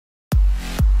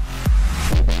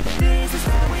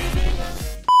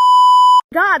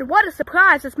God, what a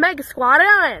surprise, it's Mega Squad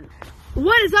on!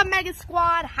 What is up, Mega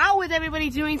Squad? How is everybody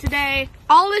doing today?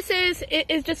 All this is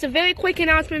just a very quick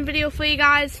announcement video for you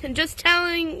guys, and just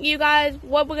telling you guys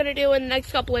what we're gonna do in the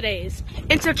next couple of days.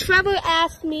 And so Trevor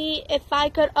asked me if I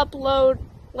could upload,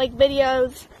 like,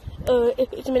 videos,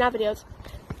 not videos.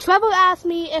 Trevor asked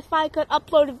me if I could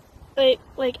upload,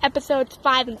 like episodes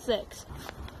 5 and 6.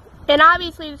 And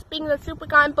obviously, being the super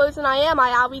kind person I am, I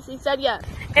obviously said yes.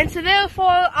 And so therefore,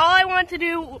 all I want to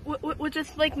do was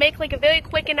just make a very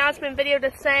quick announcement video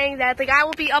just saying that I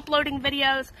will be uploading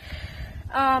videos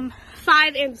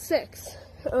 5 and 6.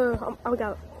 Oh my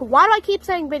god. Why do I keep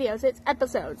saying videos? It's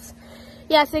episodes.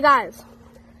 Yeah, so guys,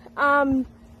 on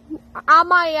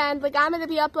my end, I'm gonna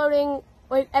be uploading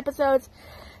episodes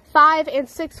 5 and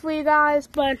 6 for you guys,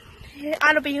 but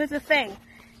I don't know, here's the thing.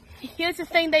 Here's the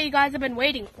thing that you guys have been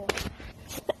waiting for.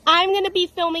 I'm going to be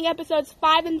filming episodes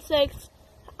 5 and 6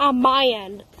 on my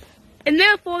end. And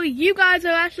therefore, you guys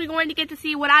are actually going to get to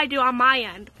see what I do on my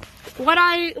end. What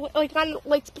I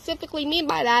specifically mean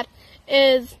by that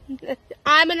is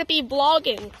I'm going to be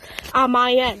vlogging on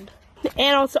my end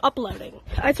and also uploading.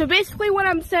 So basically what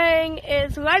I'm saying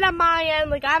is right on my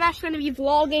end, I'm actually going to be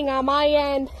vlogging on my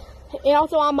end. And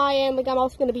also on my end, I'm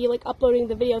also going to be uploading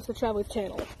the videos to Trevor's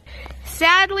channel.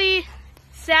 Sadly,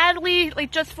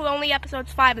 just for only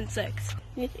episodes 5 and 6.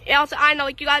 Also, I know,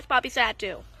 you guys probably sad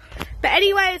too. But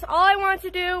anyways, all I wanted to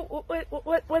do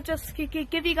was just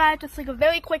give you guys just a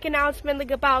very quick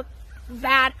announcement about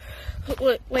that,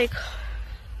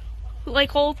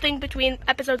 whole thing between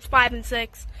episodes 5 and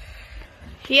 6.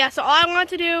 Yeah, so all I want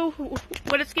to do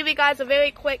was just give you guys a very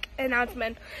quick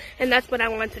announcement, and that's what I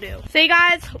want to do. So you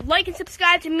guys, like and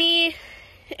subscribe to me,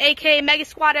 aka Mega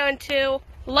Squad 2.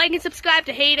 Like and subscribe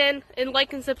to Hayden, and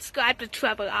like and subscribe to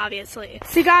Trevor, obviously.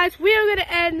 So you guys, we are going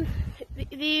to end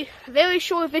the very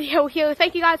short video here.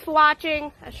 Thank you guys for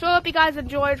watching. I sure hope you guys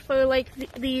enjoyed for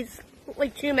these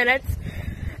 2 minutes.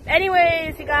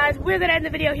 Anyways, you guys, we're going to end the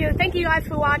video here. Thank you guys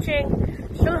for watching.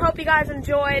 Sure hope you guys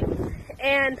enjoyed.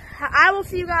 And I will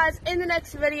see you guys in the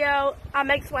next video on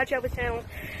Mega Squad Trevor's channel.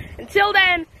 Until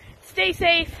then, stay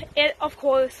safe and, of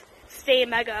course, stay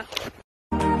mega.